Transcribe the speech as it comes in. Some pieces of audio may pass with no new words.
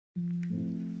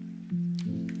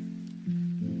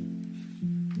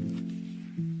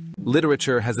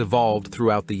Literature has evolved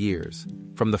throughout the years,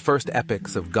 from the first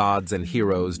epics of gods and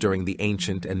heroes during the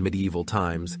ancient and medieval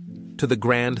times, to the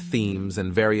grand themes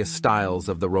and various styles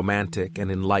of the Romantic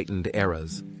and Enlightened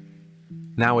eras.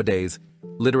 Nowadays,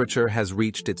 literature has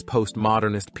reached its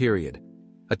postmodernist period,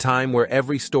 a time where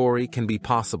every story can be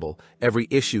possible, every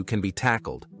issue can be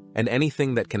tackled, and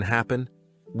anything that can happen,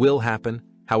 will happen,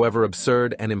 however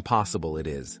absurd and impossible it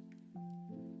is.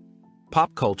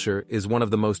 Pop culture is one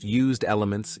of the most used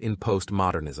elements in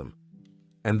postmodernism.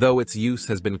 And though its use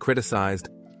has been criticized,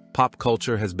 pop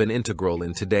culture has been integral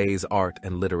in today's art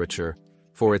and literature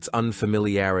for its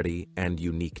unfamiliarity and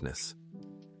uniqueness.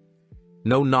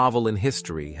 No novel in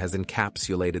history has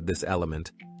encapsulated this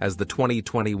element as the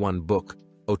 2021 book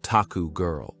Otaku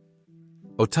Girl.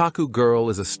 Otaku Girl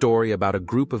is a story about a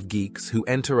group of geeks who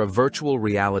enter a virtual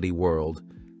reality world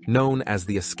known as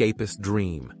the escapist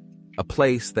dream, a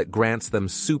place that grants them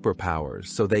superpowers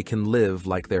so they can live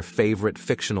like their favorite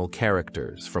fictional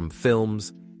characters from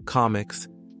films, comics,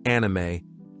 anime,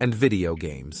 and video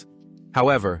games.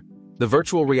 However, the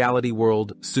virtual reality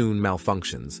world soon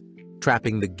malfunctions,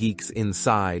 trapping the geeks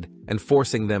inside and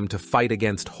forcing them to fight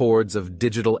against hordes of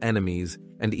digital enemies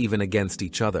and even against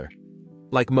each other.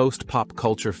 Like most pop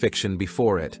culture fiction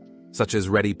before it, such as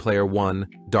Ready Player One,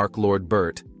 Dark Lord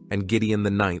Bert, and Gideon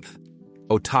the Ninth,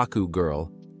 Otaku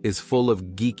Girl is full of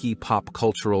geeky pop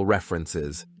cultural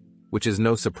references, which is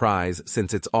no surprise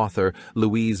since its author,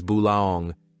 Louis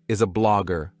Bulaong, is a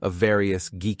blogger of various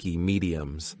geeky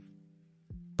mediums.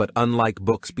 But unlike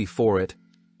books before it,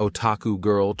 Otaku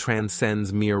Girl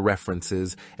transcends mere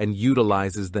references and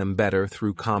utilizes them better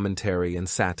through commentary and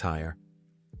satire.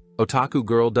 Otaku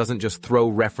Girl doesn't just throw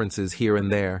references here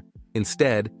and there.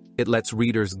 Instead, it lets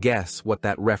readers guess what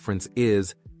that reference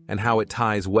is and how it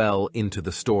ties well into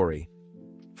the story.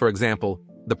 For example,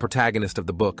 the protagonist of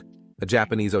the book, a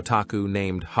Japanese otaku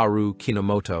named Haru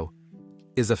Kinomoto,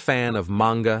 is a fan of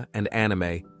manga and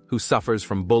anime who suffers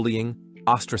from bullying,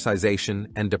 ostracization,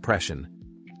 and depression,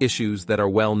 issues that are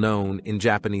well known in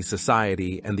Japanese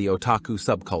society and the otaku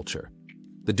subculture.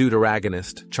 The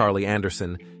deuteragonist, Charlie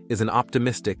Anderson, is an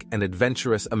optimistic and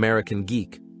adventurous American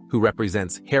geek who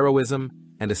represents heroism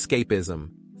and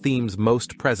escapism, themes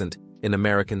most present in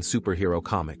American superhero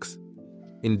comics.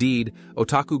 Indeed,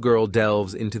 Otaku Girl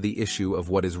delves into the issue of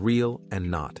what is real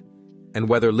and not, and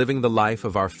whether living the life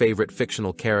of our favorite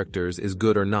fictional characters is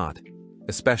good or not,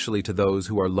 especially to those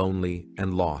who are lonely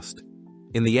and lost.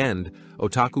 In the end,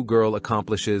 Otaku Girl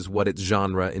accomplishes what its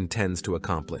genre intends to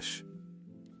accomplish.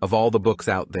 Of all the books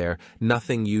out there,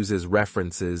 nothing uses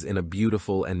references in a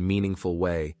beautiful and meaningful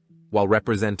way, while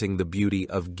representing the beauty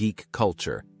of geek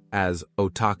culture as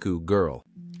Otaku Girl.